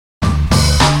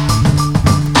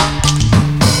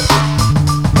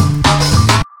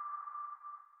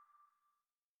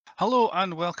Hello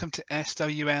and welcome to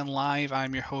SWN Live.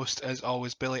 I'm your host, as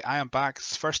always, Billy. I am back. It's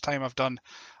the first time I've done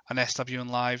an SWN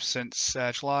Live since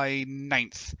July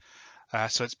 9th.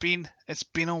 So it's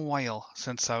been a while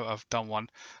since I've done one.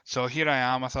 So here I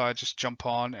am. I thought I'd just jump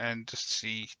on and just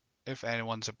see if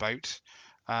anyone's about,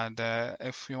 and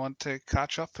if you want to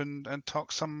catch up and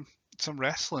talk some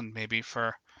wrestling maybe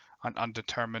for an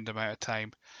undetermined amount of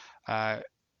time. Uh,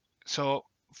 so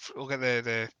we'll get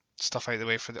the stuff out of the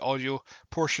way for the audio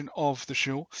portion of the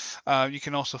show. You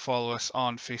can also follow us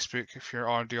on Facebook. If you're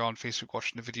already on Facebook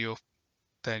watching the video,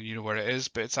 then you know where it is,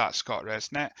 but it's at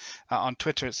ScottResNet. On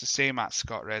Twitter, it's the same at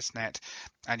ScottResNet,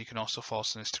 and you can also follow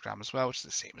us on Instagram as well, which is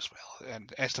the same as well.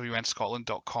 And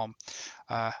swnscotland.com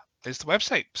is the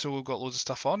website, so we've got loads of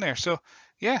stuff on there. So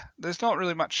yeah, there's not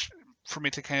really much for me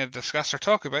to kind of discuss or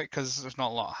talk about because there's not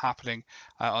a lot happening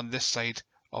on this side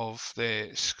of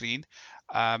the screen.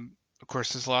 Of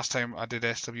course, this last time I did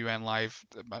SWN live,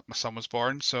 my son was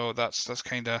born, so that's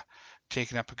kind of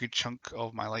taken up a good chunk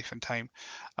of my life and time,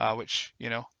 which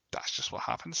that's just what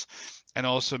happens, and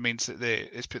also means that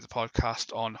it's put the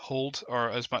podcast on hold, or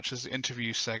as much as the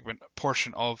interview segment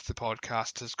portion of the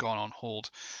podcast has gone on hold,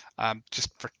 just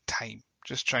for time,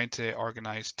 just trying to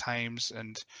organize times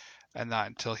and that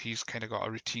until he's kind of got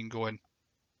a routine going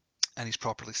and he's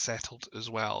properly settled as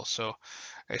well. So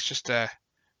it's just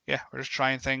yeah, we're just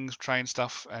trying things, trying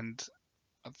stuff, and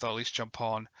I thought at least jump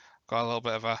on. Got a little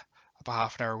bit of a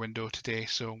half an hour window today,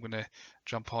 so I'm gonna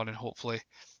jump on and hopefully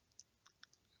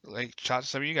like chat to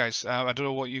some of you guys. I don't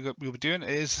know what you'll be doing. It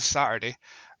is a Saturday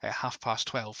at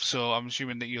 12:30, so I'm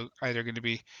assuming that you're either going to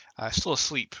be still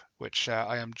asleep, which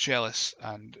I am jealous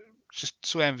and just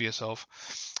so envious of,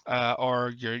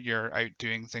 or you're out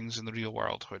doing things in the real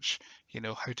world, which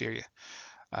how dare you?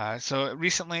 So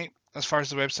recently, as far as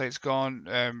the website's gone,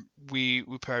 we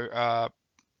put out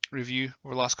review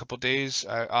over the last couple of days.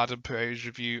 Adam put out his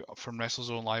review from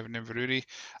WrestleZone Live in Inverurie,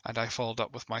 and I followed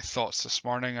up with my thoughts this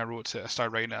morning. I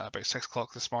started writing it at about 6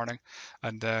 o'clock this morning,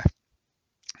 and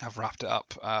I've wrapped it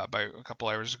up about a couple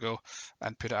hours ago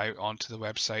and put it out onto the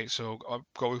website. So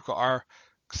we've got our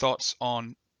thoughts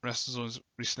on WrestleZone's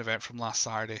recent event from last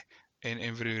Saturday in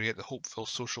Inverurie at the Hopeville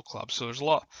Social Club. So there's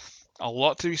a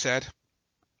lot to be said,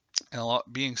 and a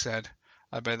lot being said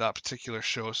about that particular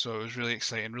show. So it was really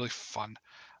exciting, really fun.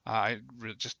 I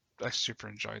super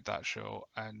enjoyed that show,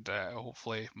 and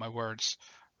hopefully my words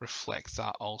reflect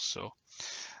that also.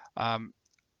 Um,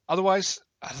 other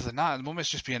than that, at the moment it's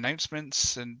just be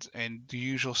announcements and the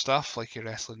usual stuff like your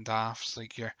wrestling dafts,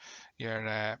 like your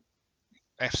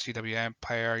FCW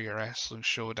Empire, your Wrestling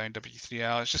Showdown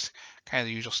W3L. It's just kind of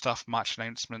the usual stuff, match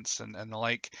announcements and the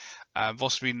like. I've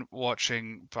also been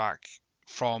watching back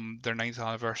from their 9th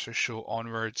anniversary show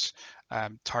onwards,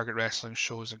 Target Wrestling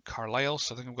shows in Carlisle.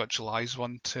 So I think I've got July's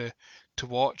one to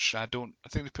watch. I think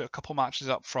they put a couple matches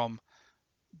up from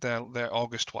their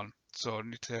August one, so I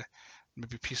need to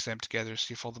maybe piece them together,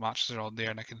 see if all the matches are on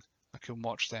there, and I can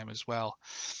watch them as well.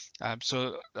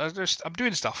 So I'm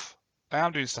doing stuff. I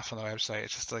am doing stuff on the website.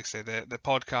 It's just like I say, the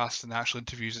podcast and the actual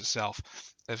interviews itself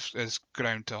is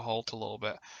ground to a halt a little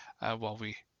bit while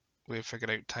we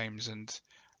figure out times and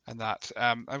that.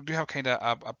 I do have kind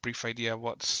of a brief idea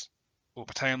what my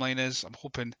timeline is.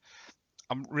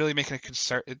 I'm really making a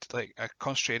concerted, like a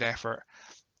concentrated effort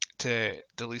to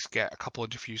at least get a couple of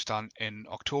interviews done in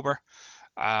October,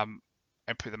 um,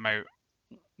 and put them out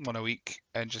one a week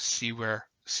and just see where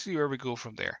we go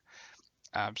from there.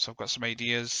 So I've got some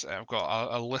ideas. I've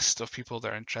got a list of people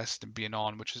that are interested in being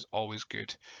on, which is always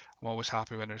good. I'm always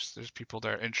happy when there's people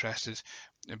that are interested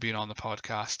in being on the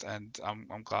podcast, and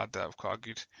I'm glad that I've got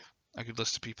a good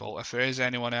list of people. If there is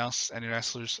anyone else, any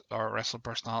wrestlers or wrestling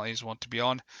personalities want to be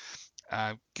on,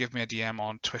 give me a DM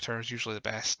on Twitter. Is usually the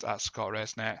best at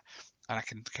ScottResNet, and I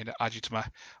can kind of add you to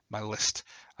my list,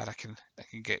 and I can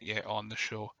get you on the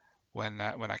show when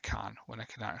I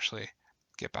can actually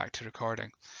get back to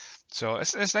recording. So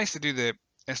it's nice to do the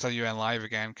SWN live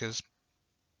again because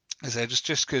as I said,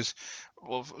 just because,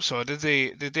 well, so I did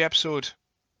the episode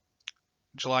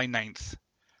July 9th.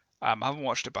 I haven't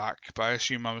watched it back, but I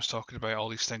assume I was talking about all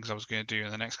these things I was going to do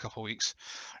in the next couple of weeks.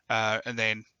 And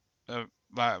then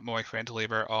my wife went to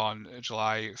labour on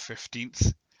July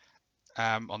 15th.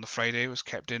 On the Friday, was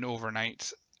kept in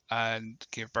overnight and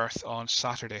gave birth on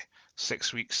Saturday,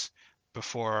 6 weeks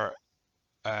before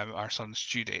our son's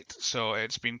due date. So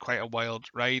it's been quite a wild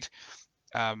ride.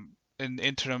 In the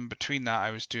interim between that, I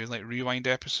was doing like rewind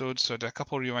episodes. So I did a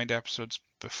couple of rewind episodes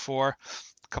before,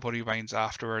 a couple of rewinds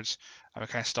afterwards, and we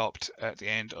kind of stopped at the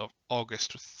end of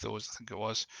August with those, I think it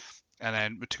was, and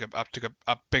then we took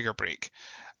a bigger break.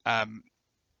 Um,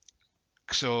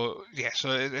 So yeah,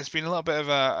 so it's been a little bit of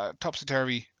a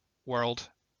topsy-turvy world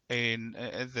in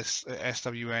this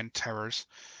SWN towers,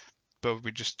 but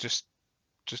we just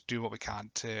do what we can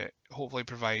to hopefully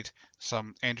provide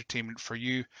some entertainment for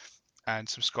you and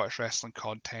some Scottish wrestling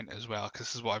content as well. Because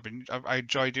this is what I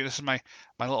enjoy doing. This is my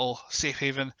little safe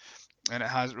haven, and it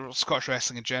has Scottish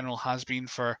wrestling in general has been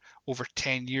for over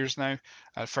 10 years now.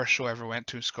 The first show I ever went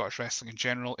to in Scottish wrestling in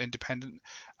general, independent,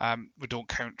 we don't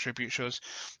count tribute shows,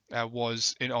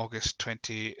 was in August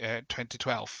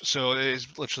 2012. So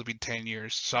it's literally been 10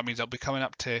 years. So that means I'll be coming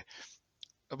up to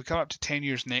 10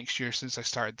 years next year since I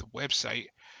started the website,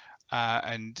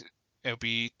 and it'll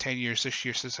be 10 years this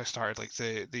year since I started like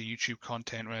the YouTube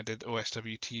content when I did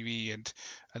OSW TV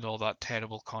and all that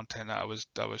terrible content that I was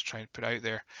trying to put out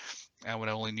there, and when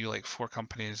I only knew like 4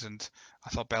 companies, and I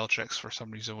thought Bellatrix for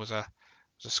some reason was a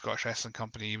Scottish wrestling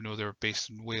company even though they were based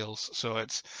in Wales. So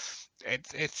it's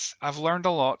I've learned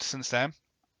a lot since then.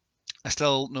 I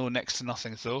still know next to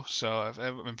nothing though. So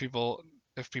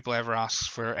if people ever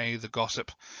ask for any of the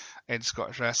gossip in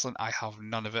Scottish wrestling, I have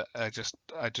none of it. I just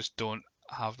don't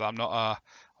have that. I'm not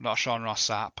a Sean Ross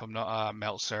Sapp. I'm not a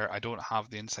Meltzer. I don't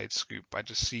have the inside scoop. I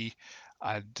just see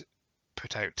and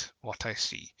put out what I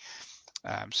see.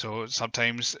 So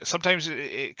sometimes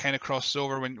it kind of crosses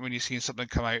over when you see something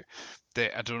come out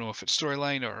that I don't know if it's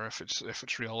storyline or if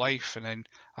it's real life, and then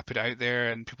I put it out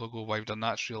there and people go, "Why have you done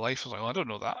that? It's real life." I was like, well, I don't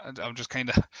know that. And I'm just kind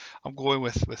of I'm going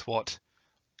with what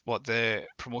the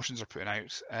promotions are putting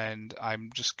out, and I'm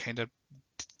just kind of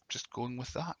just going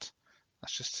with that.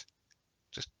 That's just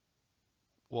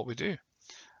what we do.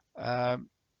 Um,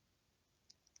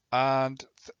 and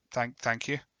thank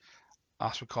you.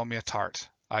 Ask would call me a tart.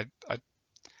 I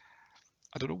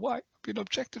don't know why I'm being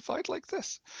objectified like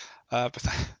this. But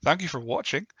thank you for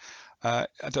watching. I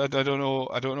don't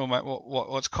know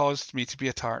what's caused me to be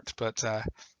a tart, but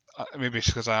maybe it's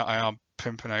because I am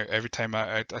pimping out every time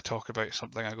I talk about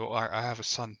something. I go, I have a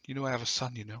son. You know, I have a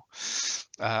son. You know,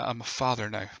 I'm a father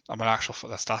now. I'm an actual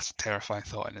father. That's a terrifying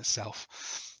thought in itself.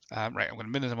 Right, I'm going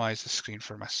to minimize the screen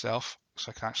for myself so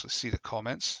I can actually see the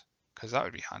comments because that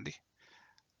would be handy.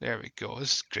 There we go.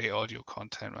 This is great audio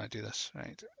content when I do this.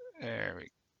 Right, there we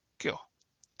go.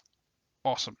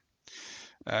 Awesome.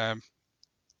 Um,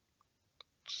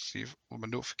 see what my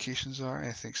notifications are.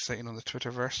 Anything exciting on the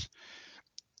Twitterverse?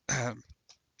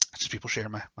 Just people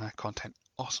sharing my content.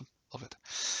 Awesome. Love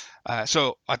it.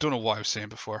 So I don't know what I was saying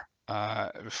before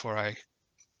I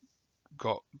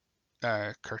got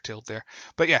curtailed there.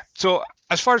 But yeah, so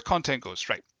as far as content goes,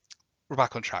 right, we're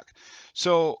back on track.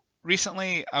 So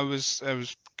recently I was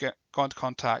got into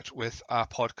contact with a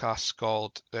podcast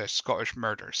called Scottish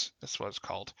Murders. That's what it's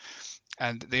called,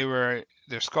 and they're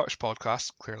Scottish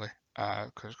podcast clearly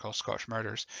because it's called Scottish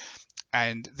Murders,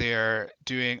 and they're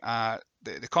doing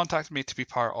they contacted me to be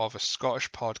part of a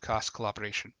Scottish podcast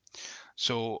collaboration.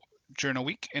 So during a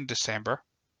week in December,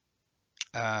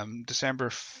 December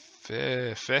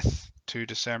 5th to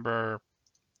December,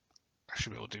 I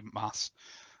should be able to do maths,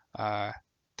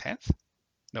 10th?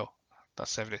 No,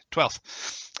 that's 70. 12th.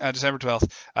 December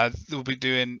 12th. They'll be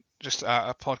doing just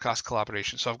a podcast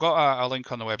collaboration. So I've got a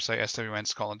link on the website,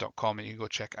 swnscotland.com, that you can go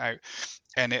check out.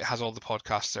 And it has all the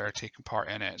podcasts that are taking part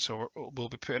in it. So we'll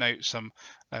be putting out some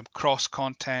cross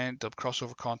content,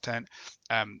 crossover content.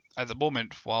 At the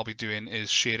moment, what I'll be doing is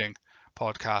sharing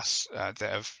podcasts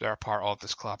that are part of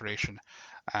this collaboration.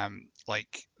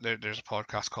 Like there's a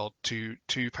podcast called Two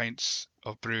Pints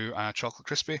of Brew and a Chocolate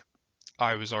Crispy.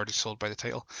 I was already sold by the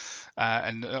title,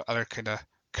 and other kind of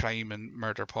crime and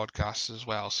murder podcasts as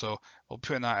well. So we'll be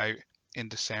putting that out in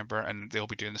December, and they'll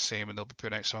be doing the same, and they'll be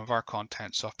putting out some of our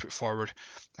content. So I've put forward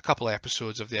a couple of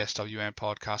episodes of the SWN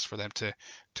podcast for them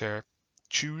to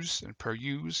choose and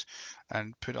peruse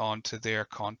and put on to their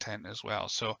content as well.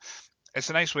 So it's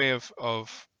a nice way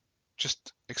of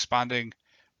just expanding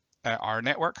our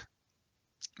network,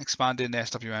 expanding the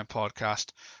SWN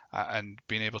podcast, and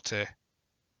being able to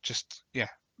just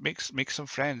make some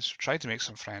friends. Try to make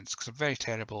some friends because I'm very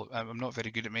terrible. I'm not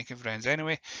very good at making friends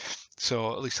anyway.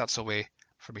 So at least that's a way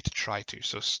for me to try to.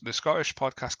 So the Scottish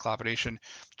podcast collaboration.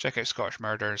 Check out Scottish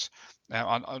Murders.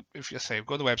 If you say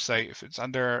go to the website, if it's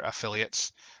under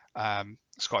affiliates,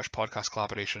 Scottish podcast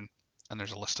collaboration, and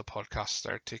there's a list of podcasts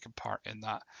that are taking part in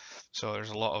that. So there's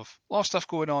a lot of stuff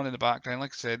going on in the background.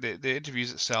 Like I said, the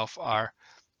interviews itself are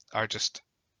just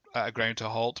at a ground to a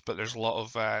halt, but there's a lot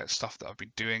of stuff that I've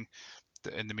been doing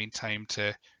in the meantime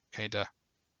to kind of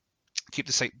keep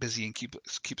the site busy and keep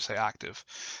the site active.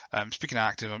 Speaking of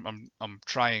active, I'm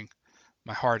trying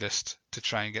my hardest to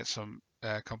try and get some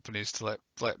companies to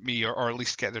let me or at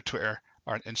least get their Twitter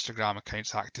our Instagram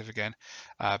accounts active again,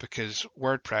 because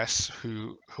WordPress,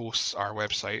 who hosts our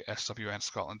website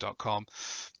swnscotland.com,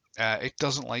 it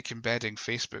doesn't like embedding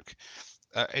Facebook.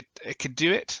 It can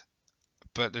do it,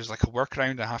 but there's like a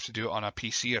workaround. I have to do it on a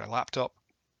PC or a laptop,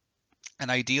 and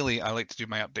ideally, I like to do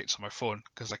my updates on my phone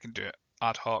because I can do it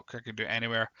ad hoc. I can do it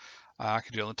anywhere. I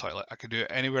can do it on the toilet. I can do it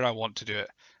anywhere I want to do it.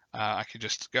 I can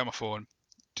just get on my phone,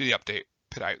 do the update,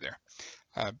 put it out there.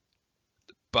 Uh,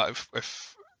 but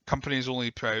if companies only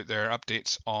put out their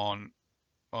updates on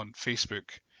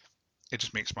Facebook, it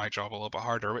just makes my job a little bit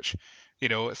harder. Which,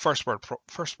 first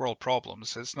world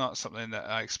problems. It's not something that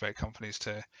I expect companies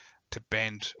to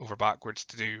bend over backwards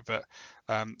to do. But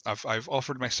I've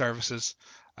offered my services,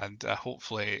 and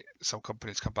hopefully some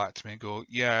companies come back to me and go,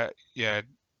 yeah,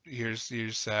 here's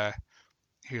a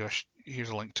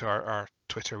link to our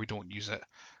Twitter. We don't use it.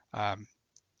 Um,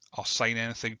 I'll sign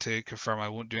anything to confirm I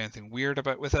won't do anything weird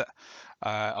about with it.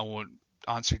 I won't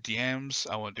answer DMs.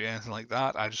 I won't do anything like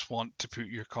that. I just want to put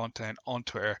your content on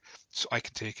Twitter so I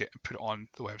can take it and put it on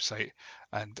the website,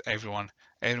 and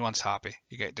everyone's happy.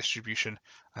 You get distribution,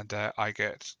 and I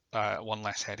get one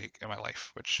less headache in my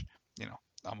life, which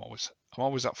I'm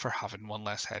always up for having one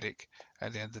less headache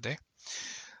at the end of the day.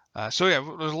 So yeah,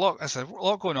 there's a lot, as I said, a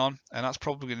lot going on, and that's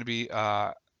probably going to be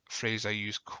a phrase I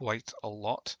use quite a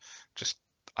lot. Just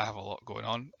I have a lot going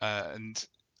on, and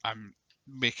I'm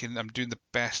I'm doing the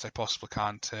best I possibly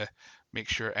can to make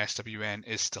sure SWN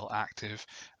is still active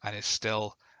and is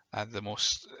still the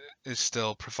most is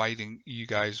still providing you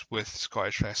guys with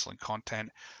Scottish wrestling content.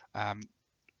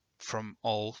 From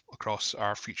all across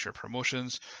our future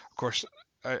promotions. Of course,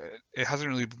 it hasn't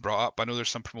really been brought up. I know there's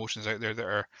some promotions out there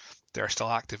that are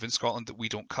still active in Scotland that we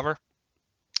don't cover.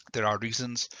 There are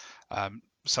reasons.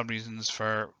 Some reasons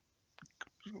for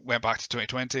went back to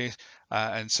 2020,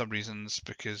 and some reasons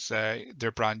because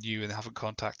they're brand new and they haven't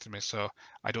contacted me, so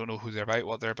I don't know who they're about,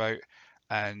 what they're about,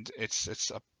 and I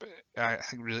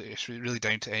think really it's really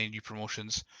down to any new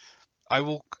promotions. I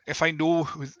will, if I know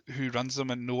who runs them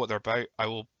and know what they're about, I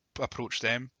will approach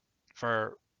them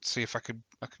for see if I can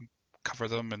cover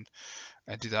them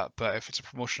and do that. But if it's a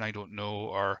promotion I don't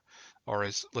know or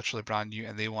is literally brand new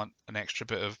and they want an extra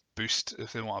bit of boost,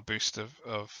 if they want a boost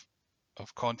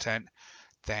of content,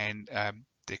 then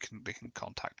they can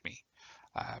contact me.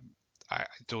 Um, I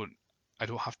don't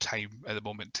have time at the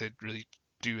moment to really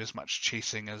do as much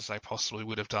chasing as I possibly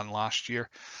would have done last year.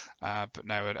 But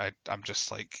now I'm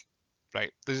just like,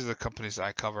 right, these are the companies that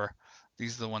I cover.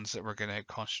 These are the ones that we're going to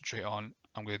concentrate on.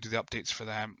 I'm going to do the updates for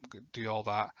them, do all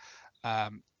that.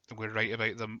 I'm going to write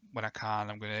about them when I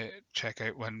can. I'm going to check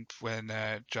out when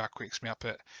Jack wakes me up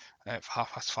at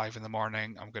 5:30 in the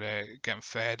morning. I'm going to get him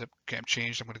fed, get him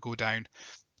changed. I'm going to go down.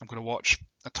 I'm going to watch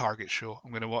a Target show.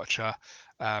 I'm going to watch a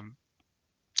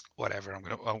whatever. I'm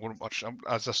going to watch.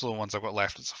 As that's the only ones I've got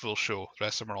left. It's a full show. The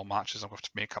rest of them are all matches. I'm going to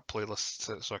have to make up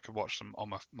playlists so I can watch them on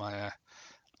my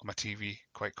TV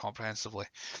quite comprehensively.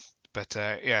 But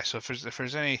yeah, so if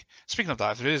there's any, speaking of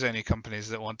that, if there is any companies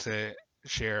that want to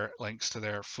share links to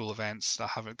their full events that I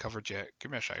haven't covered yet,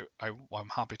 give me a shout. I'm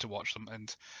happy to watch them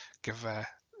and give I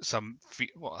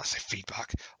say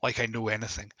feedback, like I know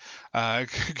anything,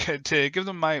 to give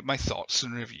them my thoughts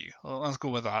and review. Well, let's go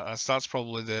with that. That's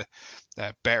probably the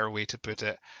better way to put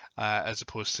it, as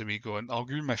opposed to me going, I'll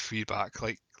give you my feedback,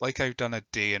 like I've done a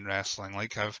day in wrestling,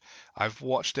 like I've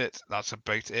watched it. That's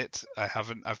about it.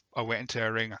 I went into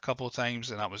a ring a couple of times,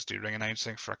 and that was do ring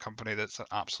announcing for a company that's an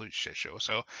absolute shit show.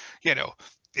 So, you know,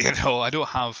 I don't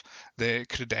have the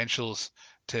credentials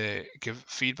to give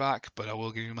feedback, but I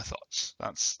will give you my thoughts.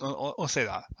 I'll say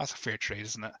that. That's a fair trade,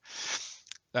 isn't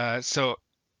it? So,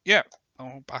 yeah,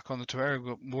 back on the Twitter. We've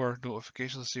got more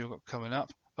notifications. Let's see what we've got coming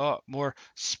up. Oh, more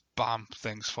spam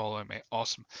things following me.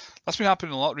 Awesome. That's been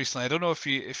happening a lot recently. I don't know if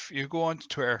you go on to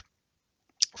Twitter,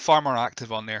 far more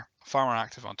active on there, far more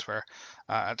active on Twitter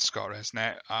at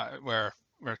ScottResNet, where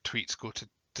tweets go to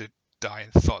die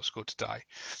and thoughts go to die.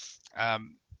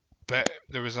 But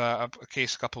there was a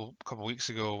case a couple weeks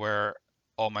ago where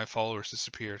all my followers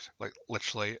disappeared, like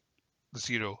literally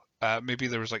zero. Maybe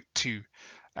there was like two,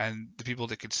 and the people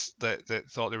that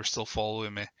thought they were still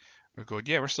following me were going,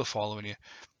 "Yeah, we're still following you,"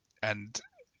 and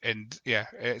yeah,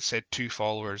 it said two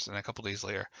followers, and a couple of days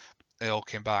later, they all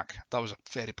came back. That was a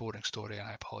very boring story, and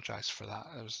I apologise for that.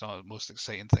 It was not the most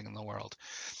exciting thing in the world.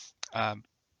 Um,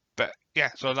 but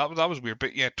yeah, so that was weird.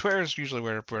 But yeah, Twitter is usually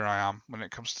where I am when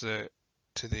it comes to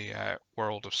the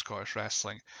world of Scottish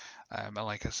wrestling. And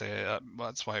like I say,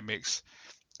 that's why it makes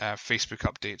Facebook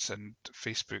updates and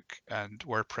Facebook and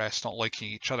WordPress not liking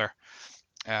each other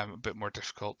a bit more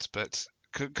difficult. But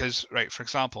because, right, for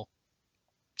example,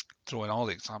 throw in all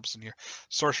the examples in here.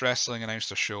 Source Wrestling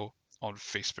announced a show on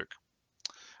Facebook.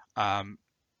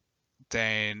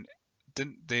 Then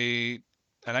didn't they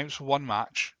announce one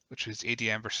match, which is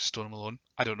ADM versus Stone Malone?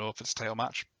 I don't know if it's a title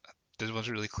match. This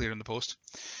wasn't really clear in the post.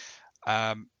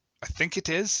 I think it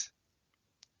is,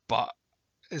 but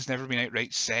it's never been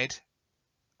outright said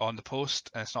on the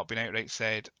post, and it's not been outright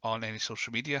said on any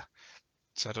social media,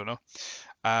 so I don't know.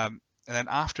 And then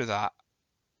after that,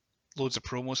 loads of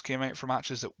promos came out for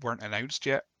matches that weren't announced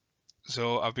yet.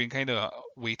 So I've been kind of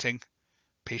waiting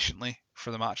patiently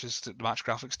for the match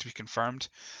graphics to be confirmed.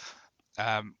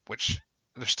 Which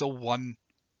there's still one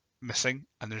missing,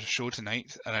 and there's a show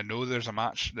tonight, and I know there's a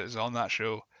match that is on that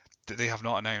show that they have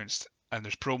not announced, and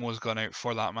there's promos gone out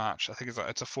for that match. I think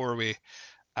it's a four-way.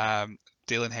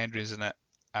 Dalen Hendry's in it,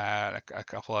 a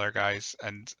couple other guys,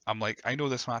 and I'm like, I know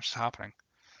this match is happening.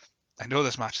 I know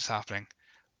this match is happening,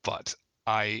 but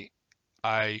I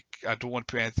don't want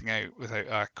to put anything out without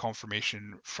a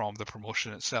confirmation from the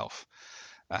promotion itself.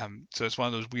 So it's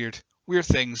one of those weird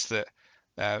things that,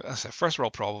 I said, first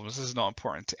world problems. This is not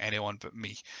important to anyone but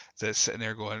me. That's sitting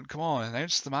there going, "Come on,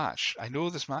 announce the match. I know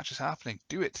this match is happening.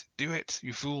 Do it,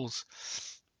 you fools."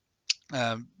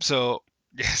 So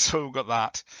yeah, so we've got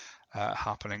that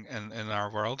happening in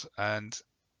our world, and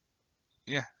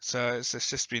yeah, so it's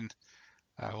just been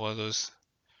one of those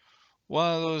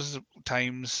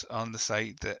times on the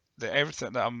site that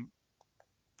everything that I'm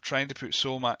trying to put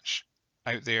so much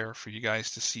out there for you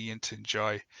guys to see and to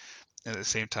enjoy. And at the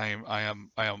same time, I am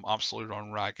absolutely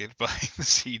run ragged behind the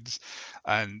scenes,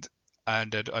 and I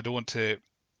don't want to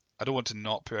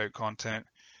not put out content,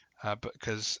 but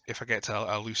because if I get to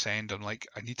a loose end, I'm like,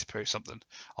 I need to put out something.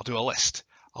 I'll do a list.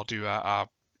 I'll do a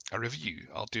review.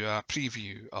 I'll do a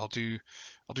preview. I'll do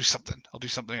something. I'll do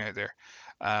something out there.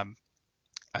 Um,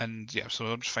 and yeah, so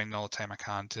I'm just finding all the time I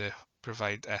can to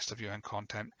provide SWN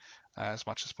content as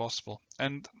much as possible.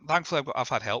 And thankfully, I've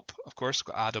had help. Of course,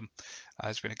 I've got Adam.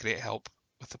 Has been a great help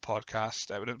with the podcast.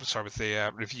 Sorry, with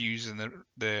the reviews and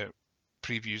the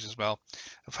previews as well.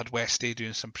 I've had Westy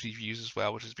doing some previews as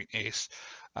well, which has been ace.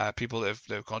 People that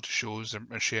have gone to shows and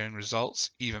are sharing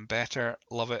results, even better.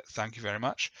 Love it. Thank you very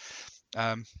much.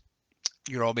 Um,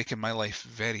 you're all making my life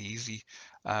very easy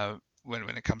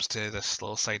when it comes to this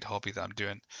little side hobby that I'm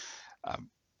doing. Um,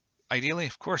 Ideally,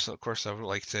 of course, I would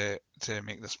like to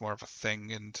make this more of a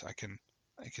thing, and I can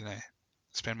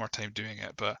spend more time doing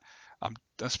it. But I'm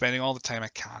spending all the time I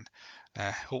can,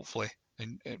 hopefully,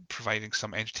 in providing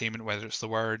some entertainment, whether it's the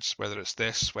words, whether it's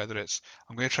this, whether it's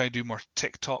I'm going to try and do more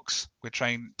TikToks. We're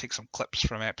trying to take some clips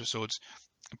from episodes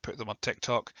and put them on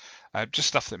TikTok, just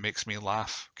stuff that makes me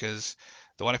laugh. Because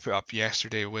the one I put up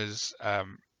yesterday was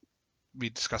me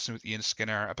discussing with Ian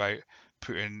Skinner about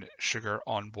putting sugar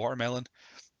on watermelon.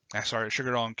 Sorry,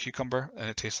 sugar on cucumber, and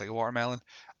it tastes like a watermelon.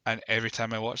 And every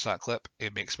time I watch that clip,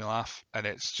 it makes me laugh. And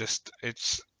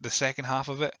it's the second half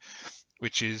of it,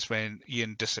 which is when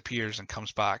Ian disappears and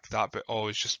comes back. That bit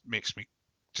always just makes me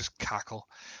just cackle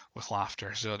with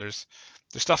laughter. So there's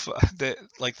stuff that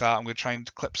like that. I'm going to try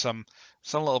and clip some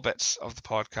little bits of the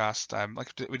podcast.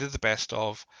 Like we did the best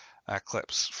of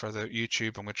clips for the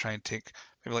YouTube. I'm going to try and take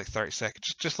maybe like 30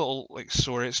 seconds, just little like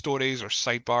stories or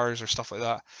sidebars or stuff like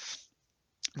that.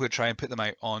 We'll try and put them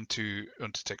out onto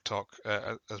TikTok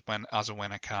as and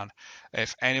when I can.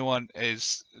 If anyone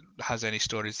has any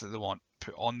stories that they want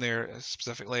put on there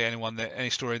specifically, any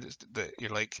story that you're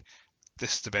like,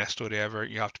 this is the best story ever,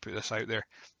 you have to put this out there.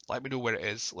 Let me know where it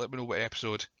is. Let me know what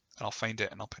episode, and I'll find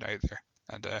it and I'll put it out there.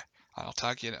 And I'll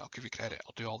tag you in it. I'll give you credit.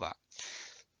 I'll do all that.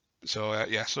 So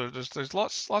yeah, so there's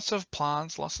lots of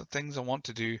plans, lots of things I want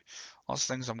to do, lots of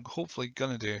things I'm hopefully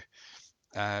gonna do.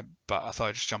 But I thought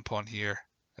I'd just jump on here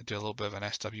and do a little bit of an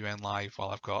SWN live while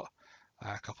I've got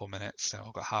a couple of minutes.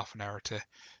 I've got half an hour to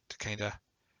kind of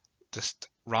just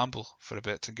ramble for a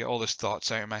bit and get all these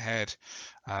thoughts out of my head,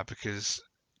 because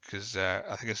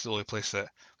I think it's the only place that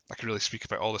I can really speak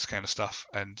about all this kind of stuff,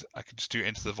 and I can just do it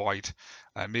into the void.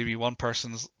 And maybe one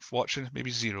person's watching,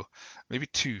 maybe zero, maybe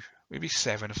two, maybe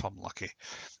seven if I'm lucky.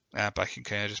 But I can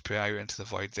kind of just put out into the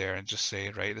void there and just say,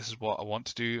 right, this is what I want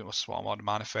to do, this is what I want to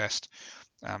manifest.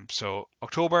 So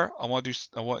October, I want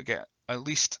to get at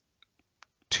least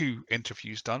 2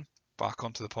 interviews done back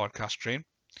onto the podcast train.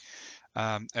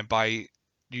 And by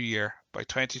New Year, by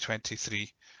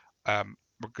 2023, I'm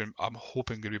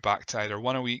hoping to be back to either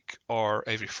one a week or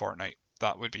every fortnight.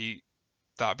 That would be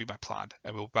my plan,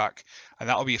 and we'll be back, and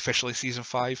that'll be officially season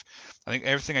 5. I think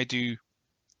everything I do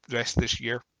the rest of this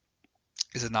year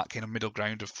is in that kind of middle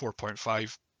ground of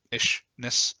 4.5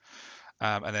 ishness.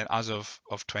 And then as of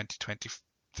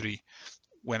 2023,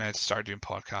 when I start doing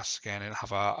podcasts again and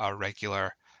have a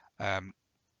regular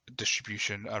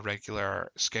distribution, a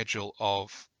regular schedule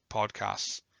of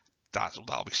podcasts,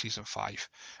 that'll be season 5,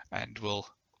 and we'll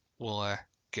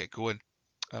get going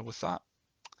with that.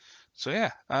 So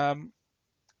yeah,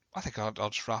 I think I'll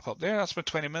just wrap up there. That's been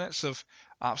 20 minutes of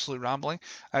absolute rambling.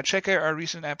 Check out our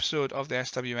recent episode of the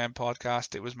SWM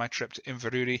podcast. It was my trip to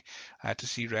Inverurie to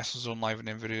see WrestleZone live in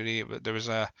Inverurie. But there was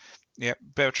a bit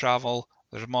of travel.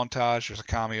 There's a montage. There's a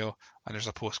cameo, and there's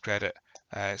a post-credit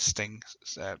Sting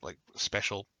like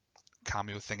special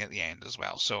cameo thing at the end as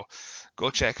well. So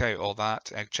go check out all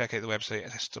that. Check out the website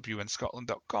at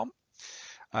swinscotland.com.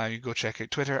 You go check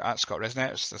out Twitter at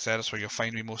ScottResNet. As I said, that's where you'll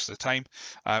find me most of the time.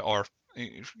 Or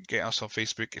get us on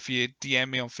Facebook. If you DM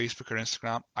me on Facebook or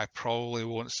Instagram, I probably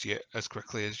won't see it as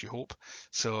quickly as you hope.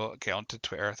 So get onto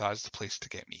Twitter. That is the place to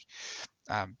get me.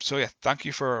 So yeah, thank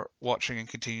you for watching and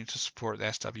continuing to support the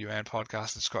SWN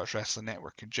podcast and Scottish Wrestling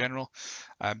Network in general.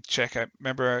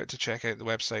 Remember to check out the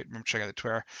website, remember to check out the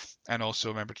Twitter, and also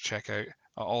remember to check out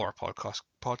all our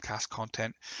podcast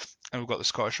content. And we've got the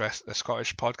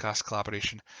Scottish podcast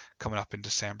collaboration coming up in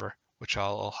December, which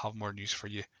I'll have more news for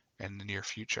you in the near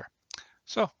future.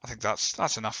 So I think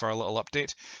that's enough for a little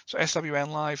update. So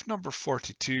SWN Live number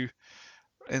 42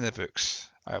 in the books,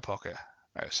 out of pocket,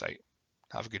 out of sight.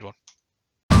 Have a good one.